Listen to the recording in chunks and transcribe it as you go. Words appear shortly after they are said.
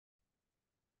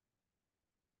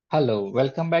Hello,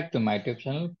 welcome back to my YouTube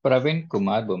channel, Praveen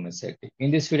Kumar Bommisetty.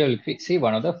 In this video, we'll see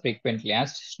one of the frequently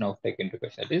asked Snowflake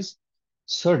interface is,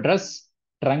 so does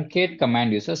truncate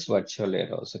command uses virtual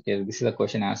warehouse? Okay, this is a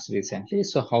question asked recently.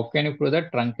 So how can you prove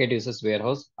that truncate uses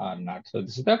warehouse or not? So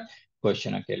this is the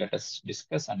question. Okay, let us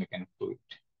discuss and we can prove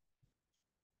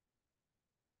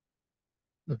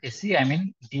it. Okay, see, I'm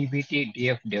in DBT,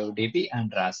 DF, DB,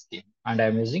 and RAS scheme, and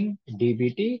I'm using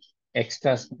DBT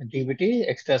extra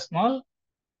small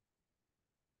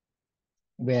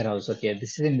warehouse. Okay,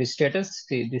 this is in which status?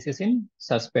 See, this is in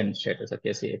suspend status.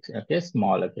 Okay, see, okay,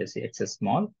 small. Okay, see, it's a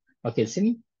small. Okay, it's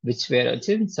in which where it's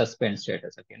in suspend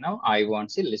status. Okay, now I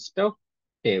want the list of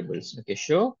tables. Okay,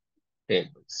 show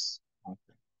tables.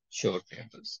 Okay, show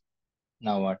tables.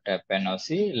 Now what happened? Now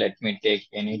see, let me take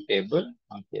any table.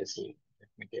 Okay, see, let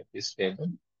me take this table,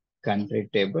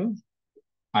 country table.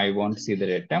 I want to see the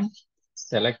data.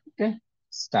 Select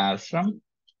star from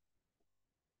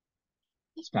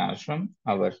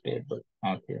our table.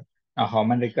 Okay. Now, how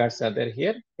many records are there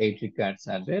here? 8 records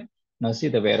are there. Now, see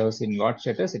the warehouse in what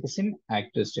status? It is in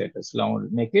active status. Now,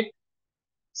 make it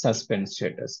suspend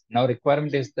status. Now,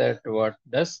 requirement is that what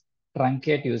does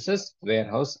truncate uses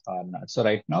warehouse or not? So,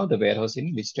 right now, the warehouse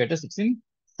in which status? It's in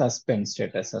suspend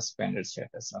status, suspended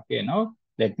status. Okay. Now,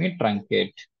 let me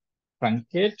truncate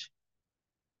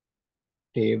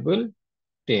table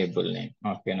name.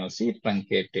 Okay. Now, see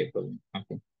truncate table name.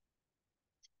 Okay.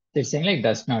 It's saying like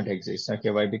does not exist. Okay,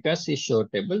 why? Because it's show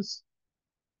tables.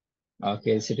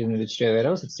 Okay, it's in which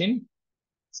warehouse? It's in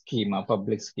schema,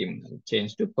 public schema.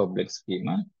 Change to public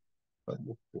schema.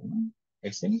 Public schema.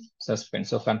 It's in suspend.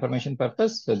 So confirmation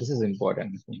purpose. So this is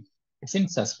important. It's in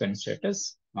suspend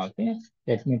status. Okay,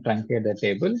 let me truncate the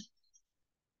table.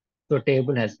 So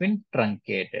table has been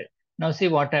truncated. Now see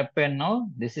what happened now.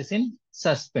 This is in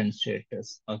suspend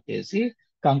status. Okay, see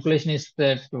conclusion is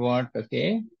that what?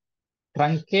 Okay,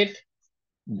 truncate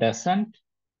doesn't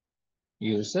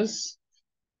uses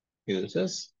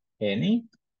any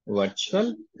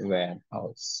virtual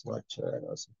warehouse.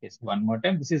 Okay, so one more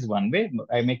time. This is one way.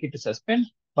 I make it to suspend,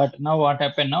 but now what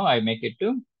happened now? I make it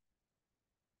to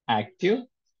active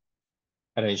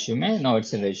resume. Now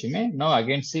it's a resume. Now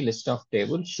again, see list of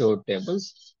tables, show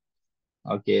tables.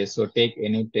 Okay, so take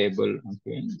any table.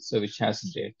 Okay, so which has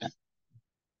data.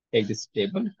 Take this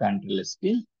table, country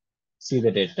listing, see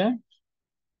the data.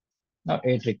 Now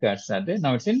 8 records are there.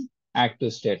 Now it's in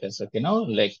active status. Okay, now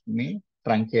let me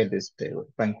truncate this table.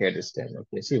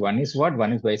 Okay, see one is what?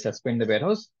 One is by suspend the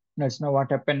warehouse. Now it's now what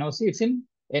happened now. See, it's in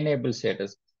enable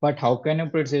status. But how can you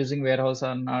put it's using warehouse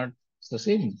or not? So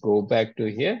see, go back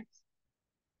to here.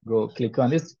 Go click on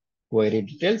this query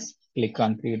details. Click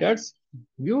on 3 dots.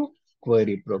 View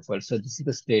query profile. So this is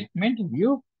the statement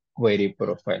view query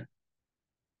profile.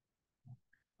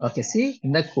 Okay, see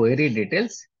in the query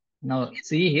details. Now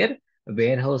see here,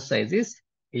 warehouse size is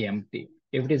empty.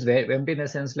 If it is empty in the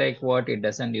sense like what, it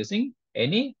doesn't using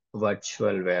any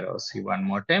virtual warehouse. See one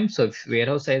more time. So if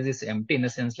warehouse size is empty in the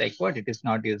sense like what, it is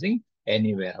not using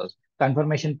any warehouse.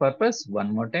 Confirmation purpose,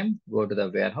 one more time, go to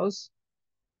the warehouse.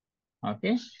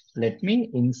 Okay, let me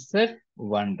insert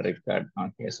one record.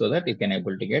 Okay, so that you can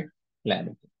able to get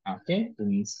clarity. Okay,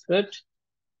 insert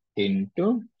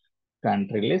into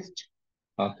country list.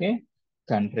 Okay,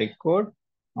 country code,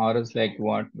 or else like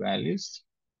what values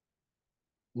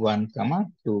 1,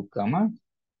 2,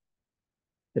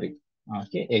 3.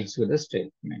 Okay, execute the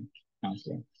statement.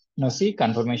 Okay, now see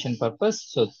confirmation purpose.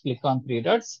 So click on 3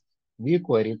 dots, view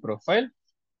query profile.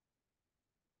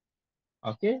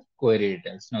 Okay, query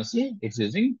details. Now see it's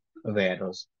using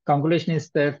warehouse. Conclusion is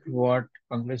that what?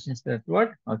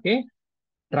 Okay,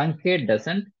 truncate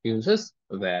doesn't uses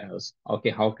warehouse.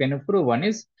 Okay, how can you prove? One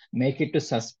is make it to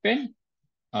suspend.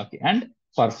 Okay, and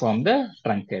perform the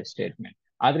truncate statement.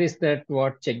 Other is that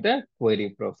what? Check the query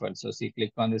profile. So see,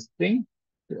 click on this thing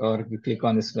or you click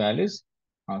on this values.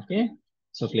 Okay,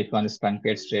 so click on this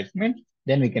truncate statement.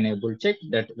 Then we can able to check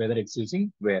that whether it's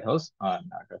using warehouse or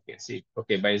not. Okay, see,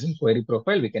 okay, by using query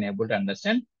profile, we can able to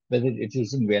understand whether it's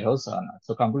using warehouse or not.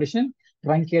 So conclusion,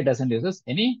 truncate doesn't use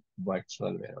any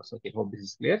virtual warehouse. Okay, hope this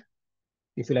is clear.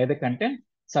 If you like the content,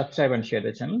 subscribe and share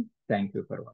the channel. Thank you for watching.